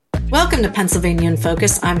Welcome to Pennsylvania in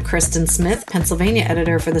Focus. I'm Kristen Smith, Pennsylvania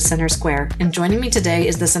editor for the Center Square, and joining me today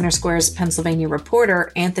is the Center Square's Pennsylvania reporter,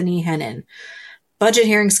 Anthony Hennin. Budget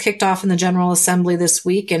hearings kicked off in the General Assembly this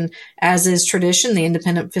week, and as is tradition, the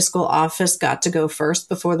Independent Fiscal Office got to go first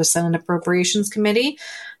before the Senate Appropriations Committee.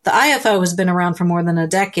 The IFO has been around for more than a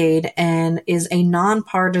decade and is a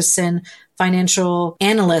nonpartisan financial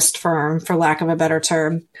analyst firm, for lack of a better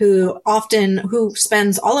term, who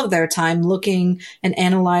spends all of their time looking and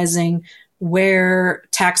analyzing where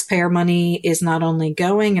taxpayer money is not only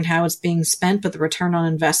going and how it's being spent, but the return on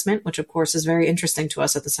investment, which of course is very interesting to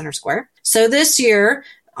us at the Center Square. So this year,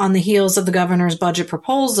 on the heels of the governor's budget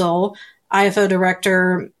proposal, IFO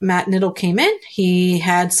Director Matt Nittle came in. He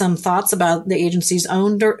had some thoughts about the agency's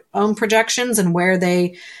own projections and where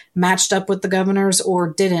they matched up with the governor's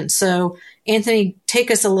or didn't. So, Anthony, take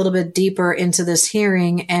us a little bit deeper into this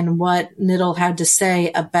hearing and what Nittle had to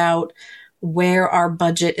say about where our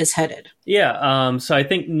budget is headed. Yeah, so I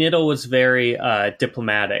think Nittle was very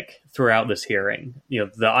diplomatic throughout this hearing. You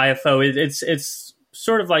know, the IFO, it's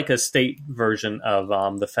sort of like a state version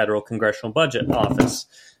of the Federal Congressional Budget Office,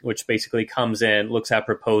 which basically comes in, looks at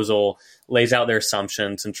proposal, lays out their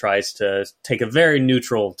assumptions, and tries to take a very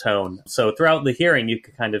neutral tone. So throughout the hearing, you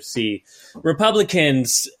could kind of see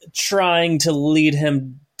Republicans trying to lead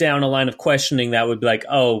him down a line of questioning that would be like,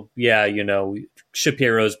 oh, yeah, you know,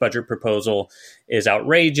 Shapiro's budget proposal is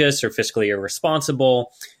outrageous or fiscally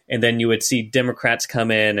irresponsible. And then you would see Democrats come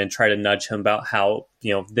in and try to nudge him about how,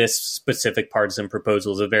 you know, this specific partisan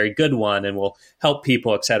proposal is a very good one and will help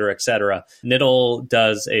people, et cetera, et cetera. Nittle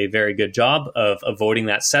does a very good job of avoiding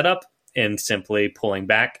that setup and simply pulling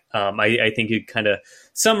back. I think you kind of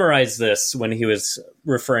summarize this when he was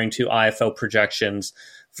referring to IFO projections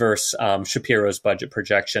versus Shapiro's budget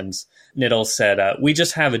projections. Nittle said, we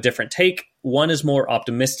just have a different take. One is more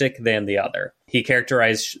optimistic than the other. He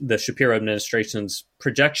characterized the Shapiro administration's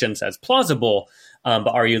projections as plausible, but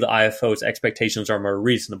argued the IFO's expectations are more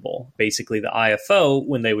reasonable. Basically, the IFO,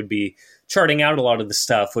 when they would be charting out a lot of the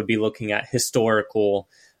stuff, would be looking at historical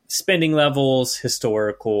spending levels,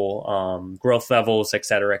 historical growth levels, et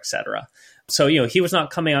cetera, et cetera. So, you know, he was not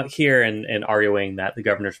coming out here and arguing that the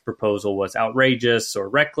governor's proposal was outrageous or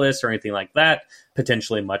reckless or anything like that,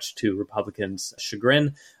 potentially much to Republicans'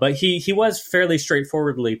 chagrin. But he was fairly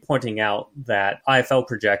straightforwardly pointing out that IFL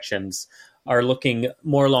projections are looking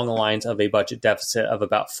more along the lines of a budget deficit of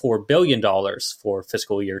about $4 billion for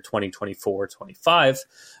fiscal year 2024-25,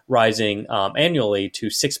 rising annually to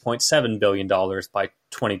 $6.7 billion by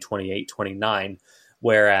 2028-29.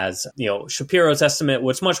 Whereas, you know, Shapiro's estimate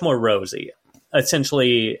was much more rosy,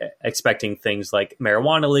 essentially expecting things like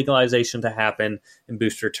marijuana legalization to happen and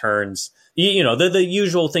boost returns. You know, the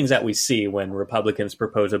usual things that we see when Republicans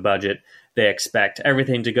propose a budget. They expect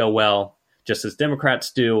everything to go well, just as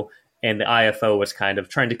Democrats do. And the IFO was kind of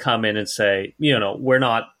trying to come in and say, you know, we're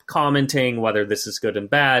not commenting whether this is good and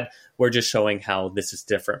bad. We're just showing how this is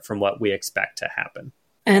different from what we expect to happen.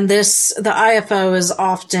 And the IFO is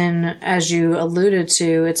often, as you alluded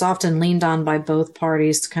to, it's often leaned on by both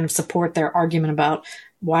parties to kind of support their argument about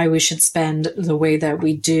why we should spend the way that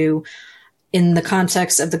we do. In the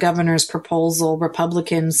context of the governor's proposal,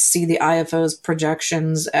 Republicans see the IFO's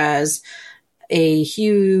projections as a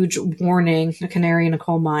huge warning, a canary in a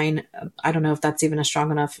coal mine. I don't know if that's even a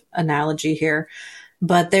strong enough analogy here,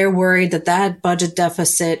 but they're worried that that budget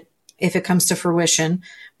deficit, if it comes to fruition,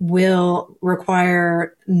 will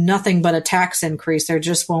require nothing but a tax increase. There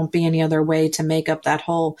just won't be any other way to make up that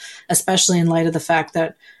hole, especially in light of the fact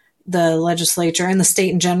that the legislature and the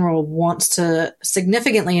state in general wants to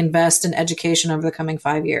significantly invest in education over the coming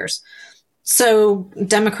 5 years. So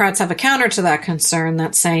Democrats have a counter to that concern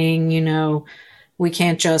that's saying, you know, we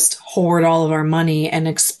can't just hoard all of our money and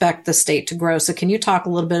expect the state to grow. So can you talk a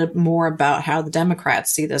little bit more about how the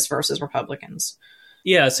Democrats see this versus Republicans?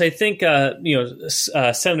 Yeah, so I think,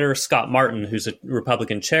 Senator Scott Martin, who's a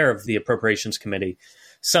Republican chair of the Appropriations Committee,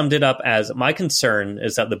 summed it up as, my concern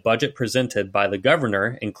is that the budget presented by the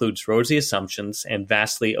governor includes rosy assumptions and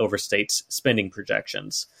vastly overstates spending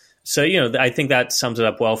projections. So, you know, I think that sums it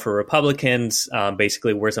up well for Republicans.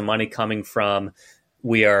 Basically, where's the money coming from?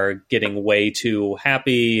 We are getting way too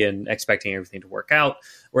happy and expecting everything to work out.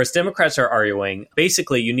 Whereas Democrats are arguing,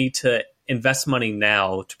 basically, you need to invest money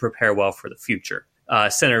now to prepare well for the future.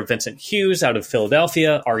 Senator Vincent Hughes out of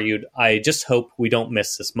Philadelphia argued, I just hope we don't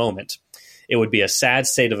miss this moment. It would be a sad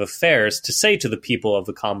state of affairs to say to the people of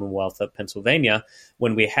the Commonwealth of Pennsylvania,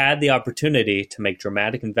 when we had the opportunity to make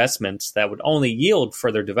dramatic investments that would only yield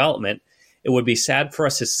further development, it would be sad for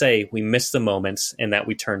us to say we missed the moments and that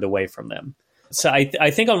we turned away from them. So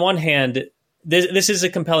I think on one hand, this is a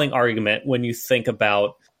compelling argument when you think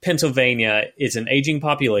about Pennsylvania is an aging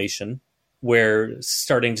population. We're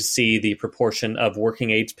starting to see the proportion of working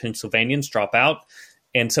age Pennsylvanians drop out.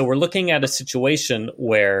 And so we're looking at a situation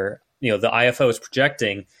where, the IFO is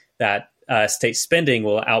projecting that state spending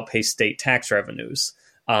will outpace state tax revenues.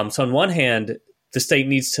 So on one hand, the state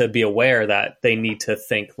needs to be aware that they need to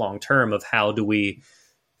think long term of how do we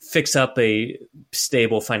fix up a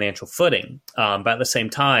stable financial footing. But at the same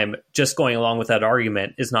time, just going along with that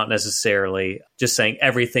argument is not necessarily just saying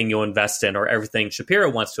everything you'll invest in or everything Shapiro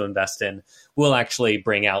wants to invest in will actually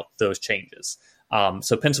bring out those changes.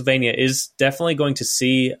 So Pennsylvania is definitely going to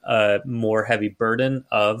see a more heavy burden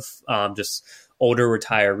of just older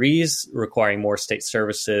retirees requiring more state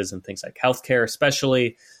services and things like healthcare,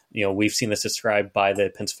 especially. We've seen this described by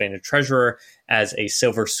the Pennsylvania treasurer as a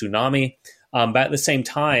silver tsunami. But at the same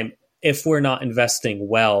time, if we're not investing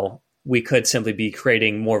well, we could simply be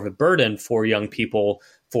creating more of a burden for young people,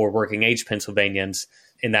 for working age Pennsylvanians.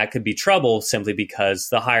 And that could be trouble simply because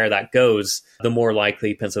the higher that goes, the more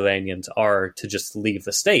likely Pennsylvanians are to just leave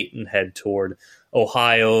the state and head toward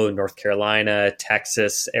Ohio, North Carolina,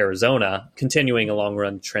 Texas, Arizona, continuing a long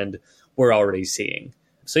run trend we're already seeing.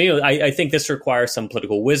 So, I think this requires some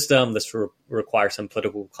political wisdom. This requires some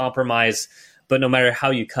political compromise. But no matter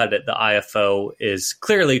how you cut it, the IFO is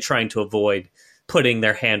clearly trying to avoid putting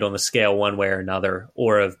their hand on the scale one way or another,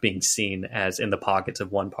 or of being seen as in the pockets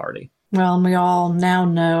of one party. Well, and we all now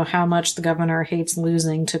know how much the governor hates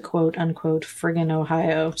losing to quote unquote friggin'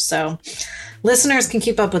 Ohio. So listeners can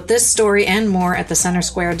keep up with this story and more at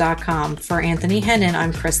thecentersquare.com. For Anthony Hennin,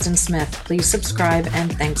 I'm Kristen Smith. Please subscribe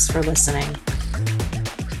and thanks for listening.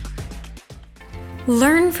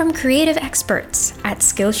 Learn from creative experts. At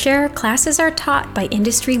Skillshare, classes are taught by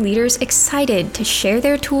industry leaders excited to share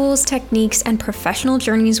their tools, techniques, and professional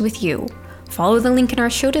journeys with you. Follow the link in our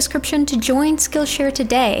show description to join Skillshare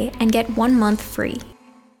today and get 1 month free.